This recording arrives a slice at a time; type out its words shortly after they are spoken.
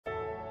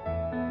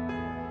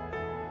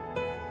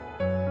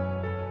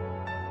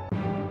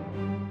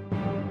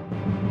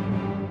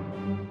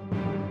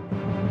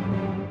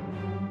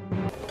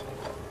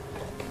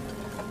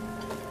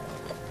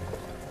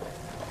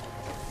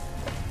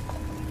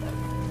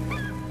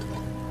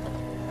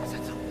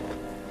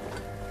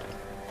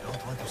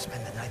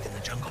spend the night in the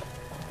jungle.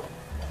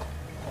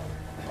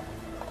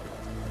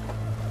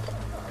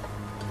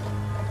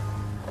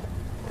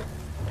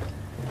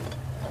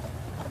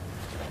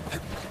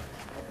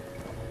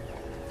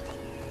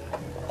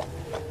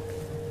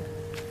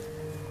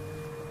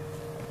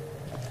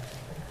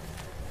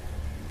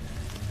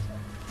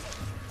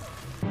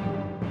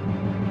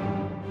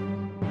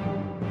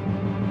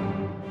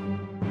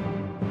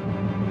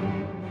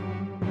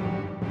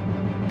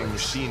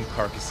 Machine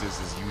carcasses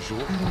as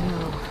usual. I don't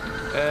know.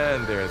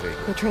 And there they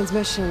go. The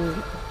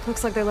transmission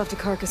looks like they left a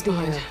carcass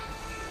behind.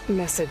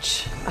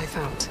 Message I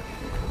found.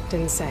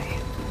 Didn't say.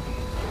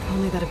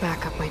 Only that a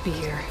backup might be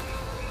here.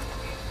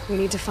 We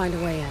need to find a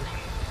way in.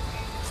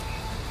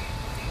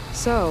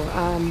 So,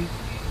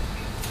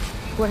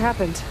 what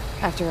happened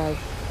after I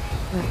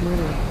left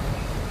murdering?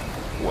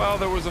 Well,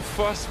 there was a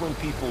fuss when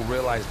people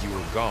realized you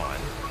were gone.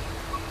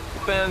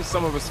 But then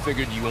some of us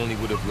figured you only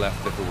would have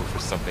left if it were for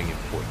something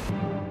important.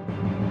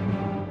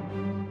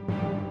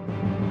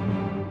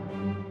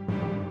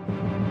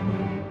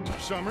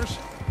 Summers,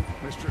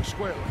 Mr.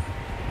 Escuela.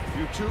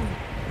 You two,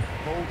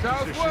 hold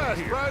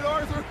Southwest, here. right,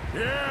 Arthur?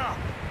 Yeah.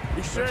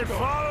 He said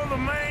follow the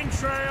main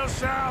trail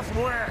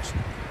southwest.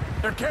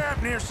 They're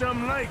camped near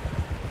some lake.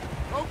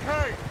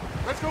 Okay,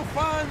 let's go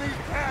find these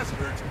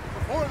bastards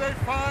before they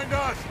find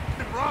us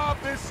and rob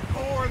this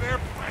core of their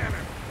planet.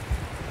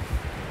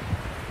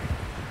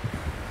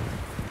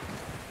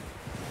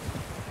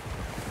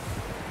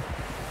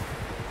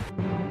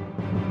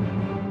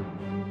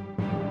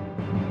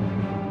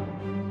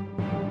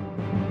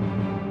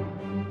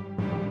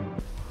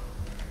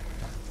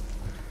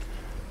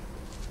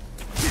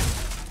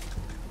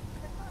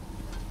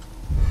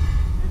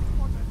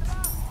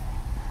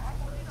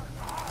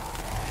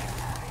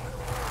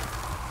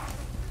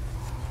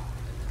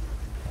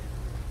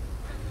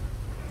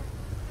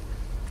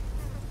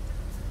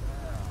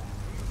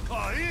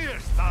 Ahí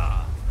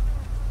está.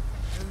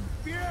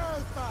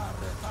 Empieza a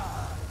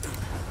rezar.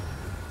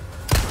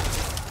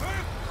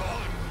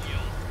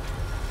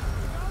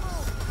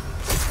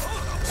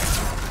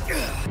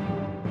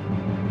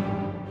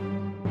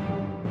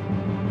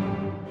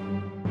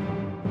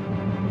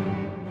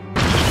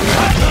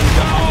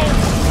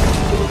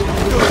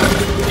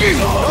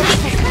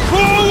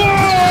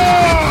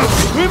 Forward!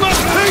 We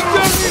must take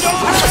them!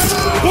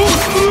 Pull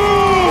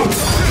through!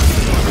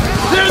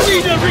 Their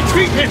leader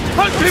retreated!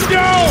 Hunt him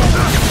down!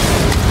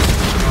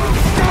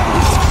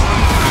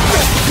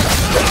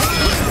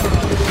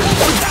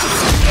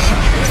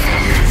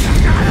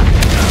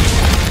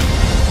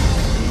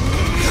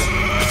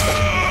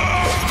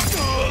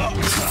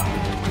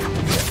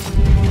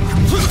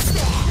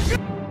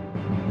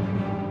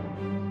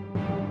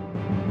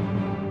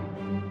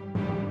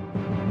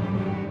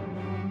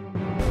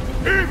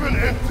 Even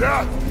in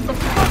death, the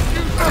fuck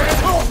you say?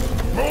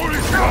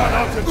 Holy God,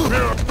 I'll take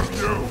care of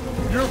you.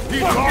 Your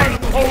people are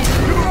cold.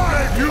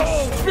 You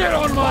spit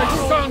on my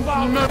son's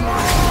memory.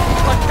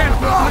 I can't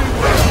believe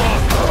they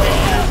lost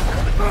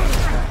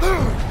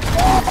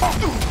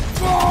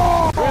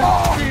this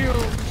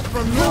field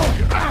from no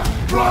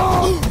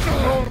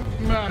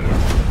matter.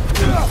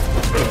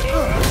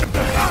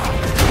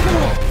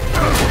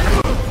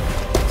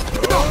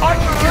 I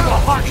can give a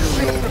hot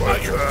shit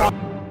about your father.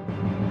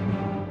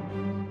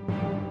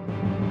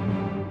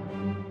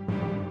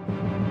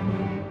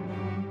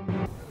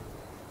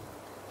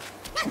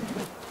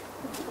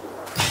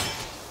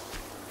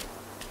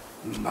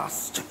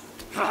 Must.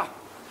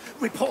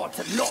 Report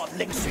to Lord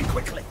Lingxi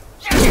quickly.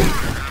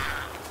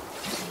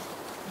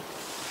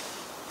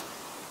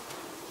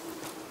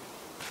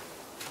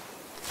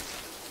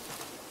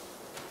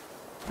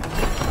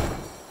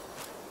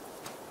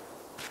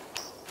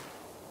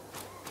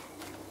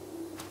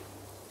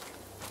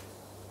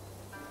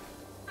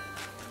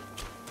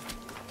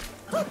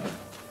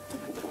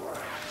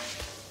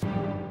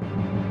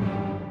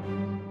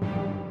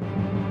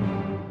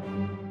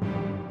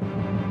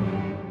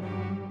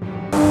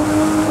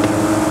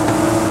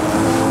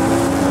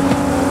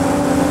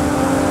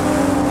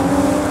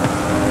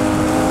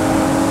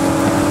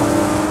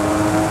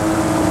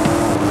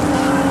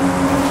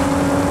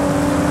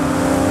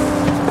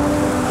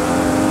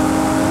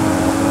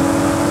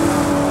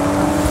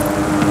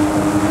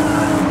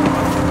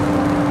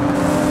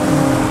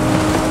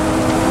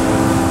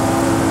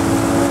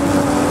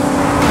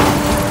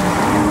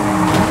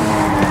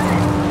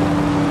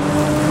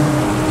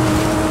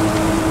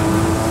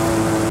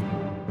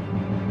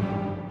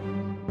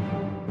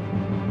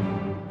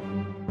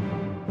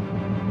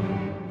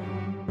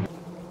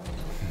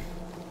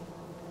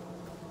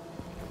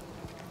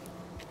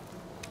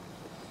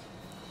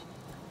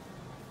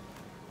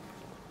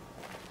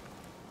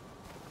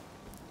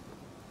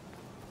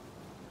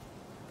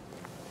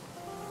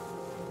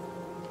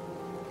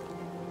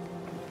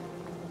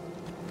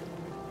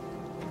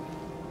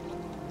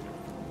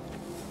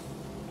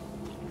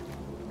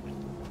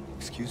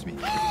 Excuse me.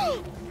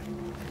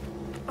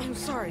 I'm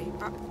sorry.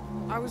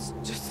 I was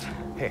just...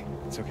 Hey,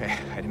 it's okay.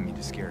 I didn't mean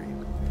to scare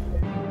you.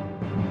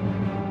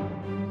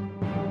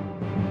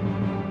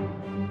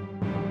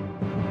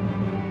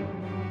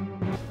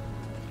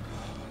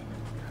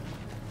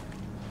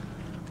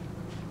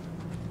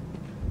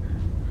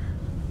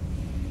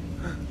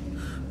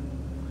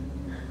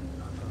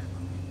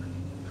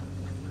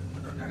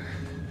 Can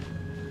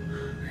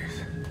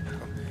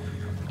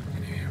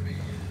you hear me?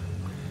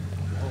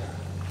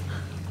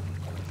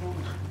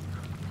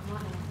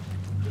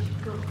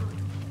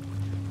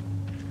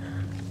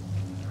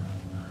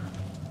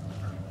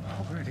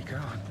 Already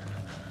gone.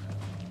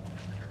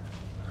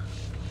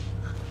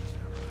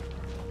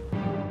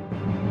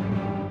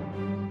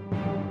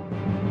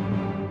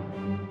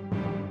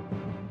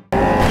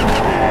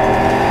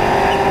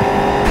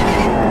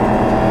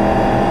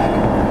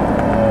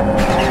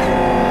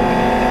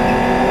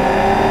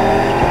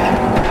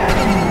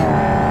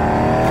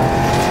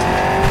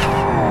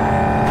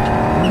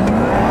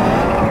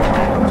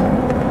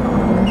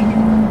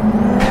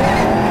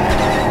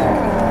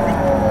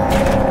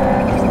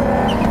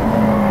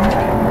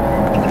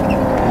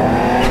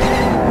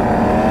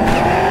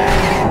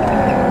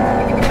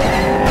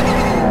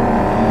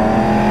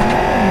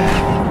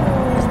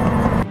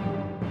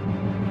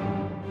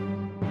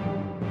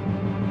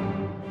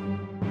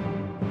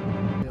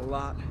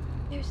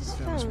 There's his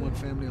Found this phone. one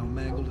family all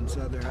mangled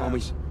inside their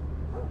house.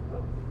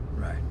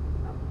 Right.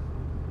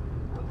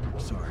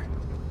 Sorry.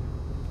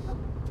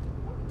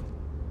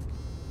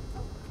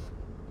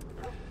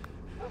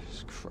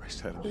 Jesus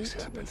Christ, how did this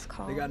happen?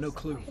 They got no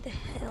clue. Where the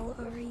hell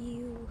are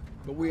you?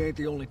 But we ain't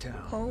the only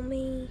town. Call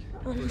me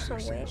on First my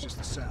they said way. it's just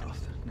the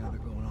south. Now they're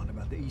going on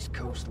about the east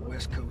coast, the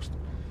west coast.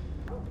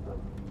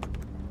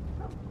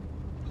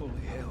 Holy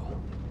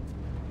hell.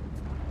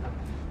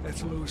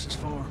 That's Lewis's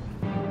farm.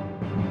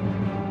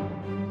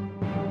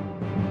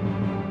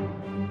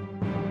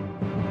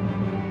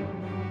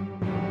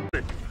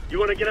 You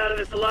want to get out of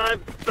this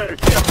alive? Better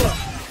step up.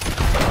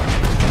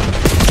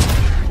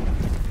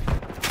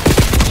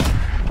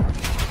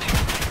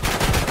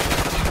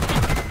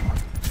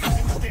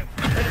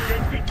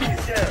 Enemy HVT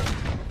is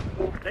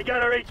down. They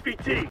got our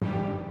HVT.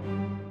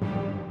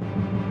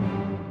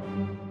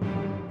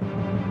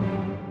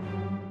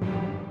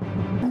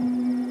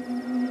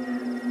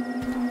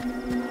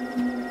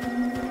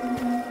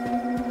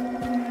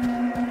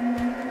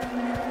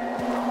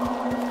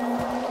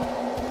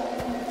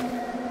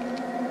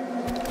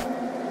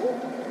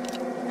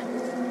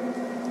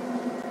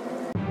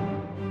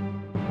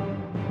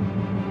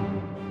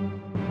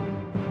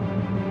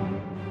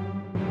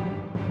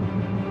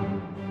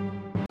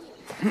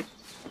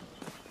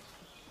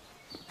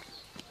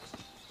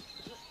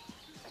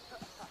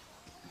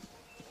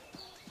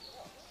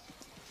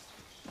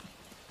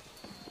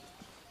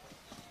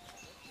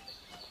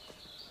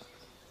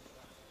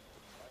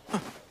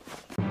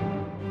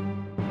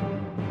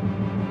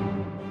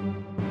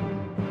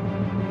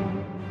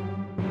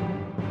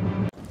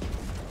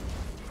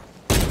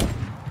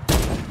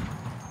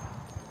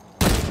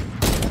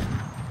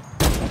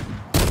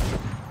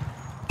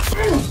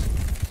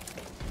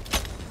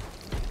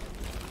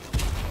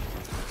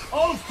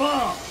 All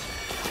farm!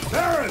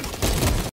 Baron!